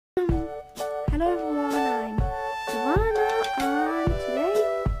Hello everyone, I'm Savannah, and today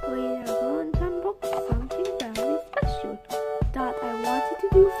we are going to unbox something very special that I wanted to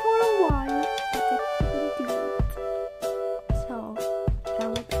do for a while, but I couldn't do it. So,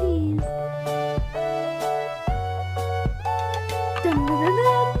 drama please. Dun, dun, dun,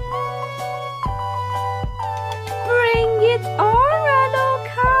 dun. Bring it on,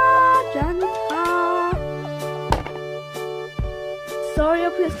 Janta. Sorry,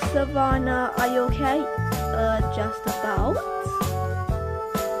 please, Savannah, are you okay? Just about.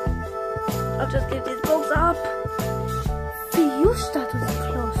 I'll just leave this box up. Phew, that was a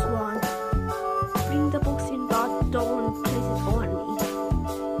close one. Bring the box in, but don't place it on me.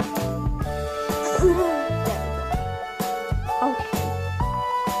 There we go. Okay.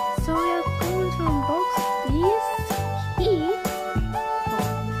 So we are going to unbox this key for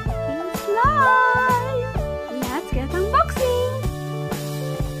making slime. Let's get unboxing.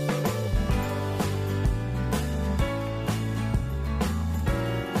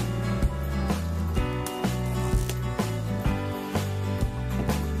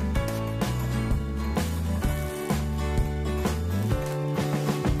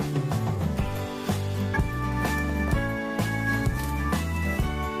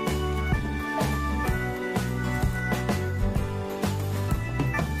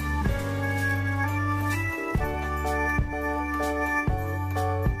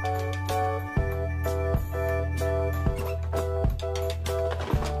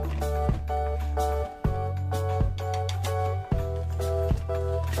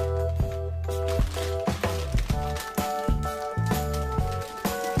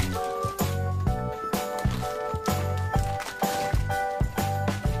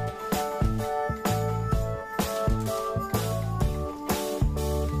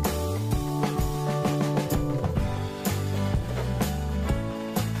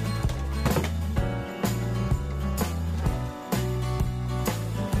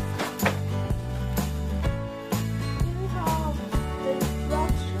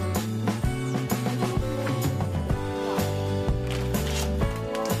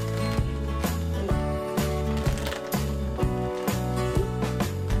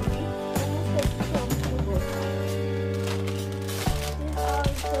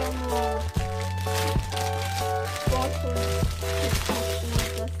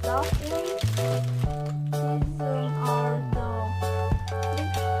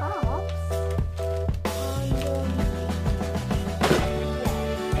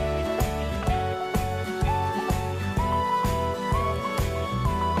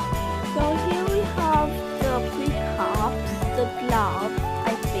 Glove,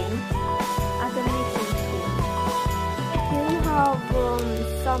 I think, as a mixing tool. Here we have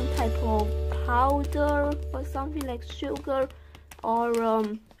some type of powder or something like sugar or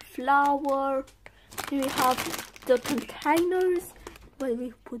flour. Here we have the containers where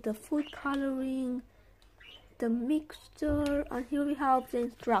we put the food coloring, the mixture, and here we have the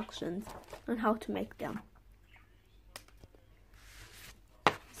instructions on how to make them.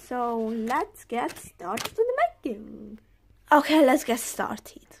 So let's get started with the making. Okay, let's get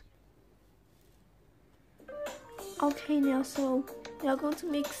started. Okay, now so we are going to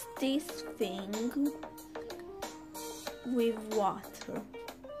mix this thing with water.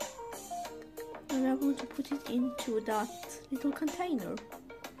 And we are going to put it into that little container.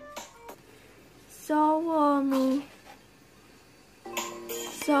 So,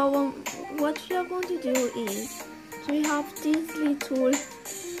 what we are going to do is, so we have these little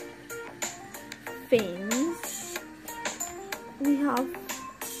things. We have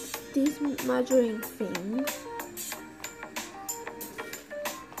these measuring things.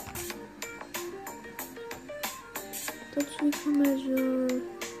 That we can measure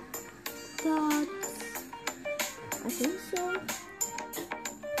that, I think so.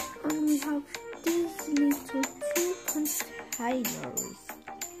 And we have these little two containers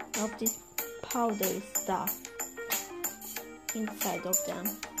of this powdery stuff inside of them.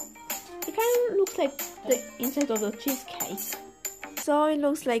 It kind of looks like the inside of the cheesecake. So it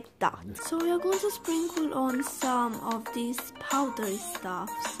looks like that. So we are going to sprinkle on some of this powdery stuff.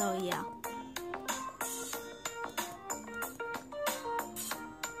 So yeah.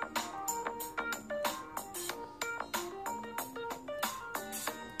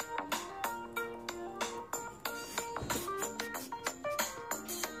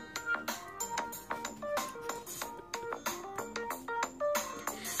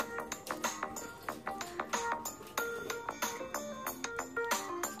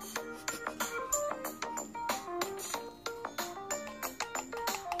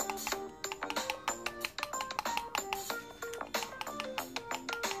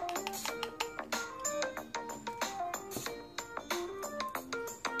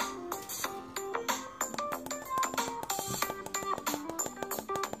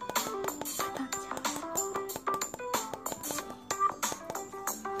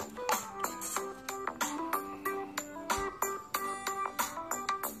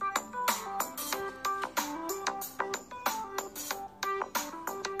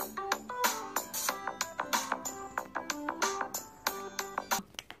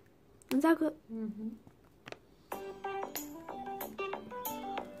 înțelegă...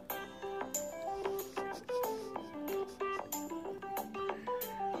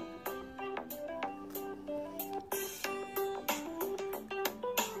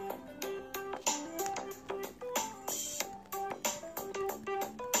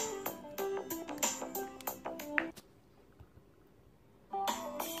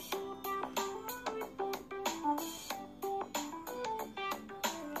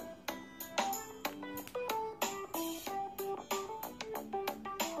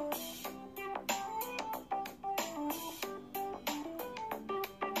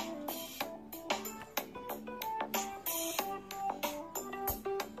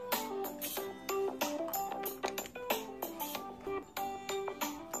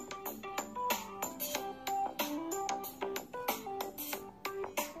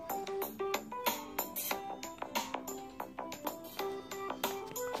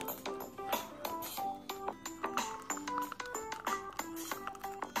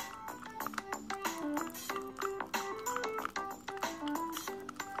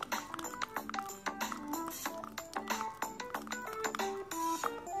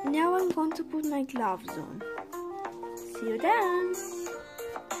 Now I'm going to put my gloves on. See you then!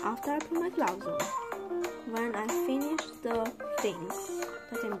 After I put my gloves on. When I finish the things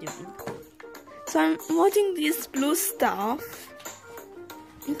that I'm doing. So I'm watching this blue stuff.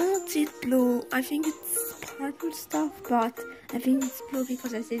 You cannot see it blue. I think it's purple stuff, but I think it's blue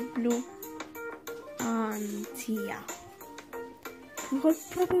because I see blue. And yeah. You could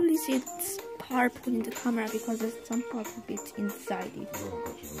probably see it's purple in the camera because there's some purple bits inside it.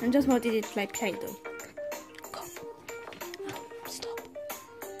 I just wanted it like Play-Doh. Go. Stop.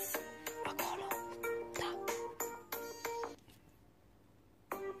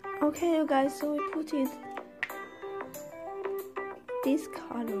 Okay, you guys, so we put it these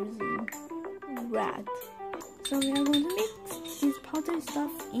colors in red. So we are going to mix this powdery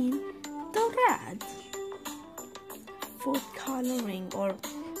stuff in the red. Food coloring or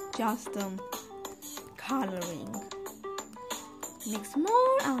just coloring. Mix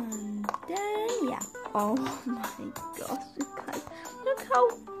more and then yeah. Oh my gosh, you guys, look how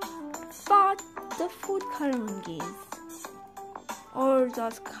fat the food coloring is. Or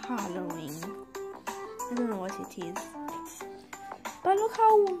just coloring. I don't know what it is. But look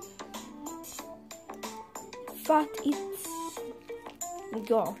how fat it's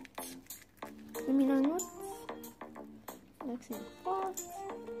got. I mean, I'm not mixing fat.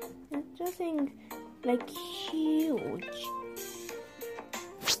 It's just like huge.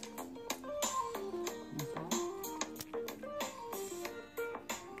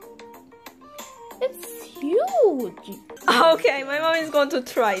 It's huge. Okay, my mom is going to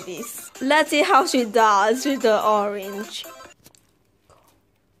try this. Let's see how she does with the orange.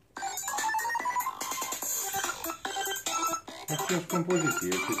 Aceeași compoziție,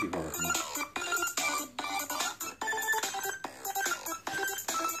 ce ți fac?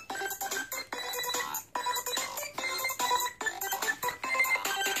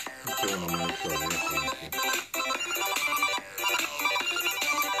 Ce una mai ușoară,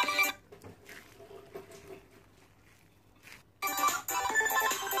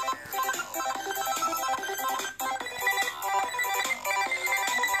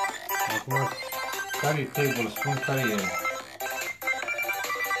 acum, care-i table? Spun care e.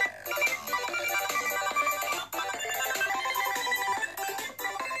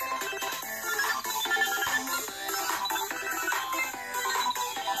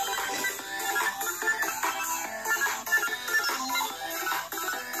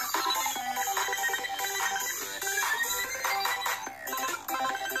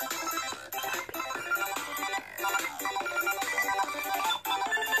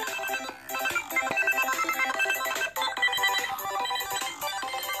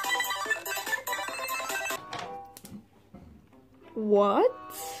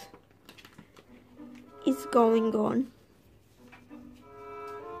 What is going on?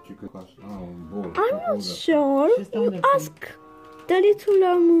 I'm not sure. You ask the little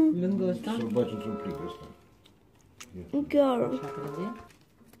girl.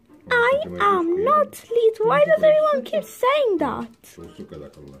 I am not little. Why does everyone keep saying that?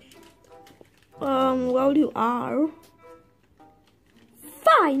 Well, you are.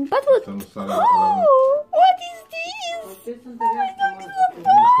 Fine, but what? Oh, what is this? Oh my God, it's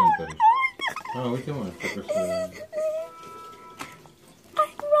I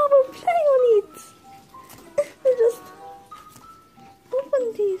rather play on it. I just open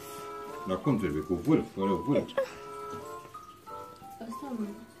this. Dar cum trebuie? Cu vârf, fără vârf? Asta,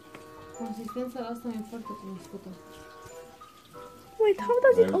 consistența asta e foarte cunoscută. Wait, how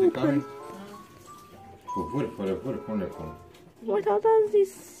does it open? Cu vârf, fără vârf, unde pun? Wait, how does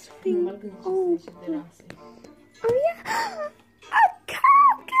this thing open? Oh yeah! A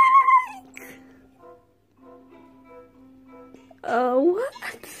cupcake!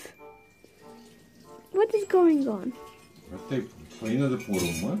 What? What is going on? Asta e făină de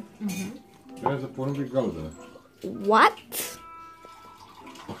porumb, mă? Trebuie să porumb e galbenă. What?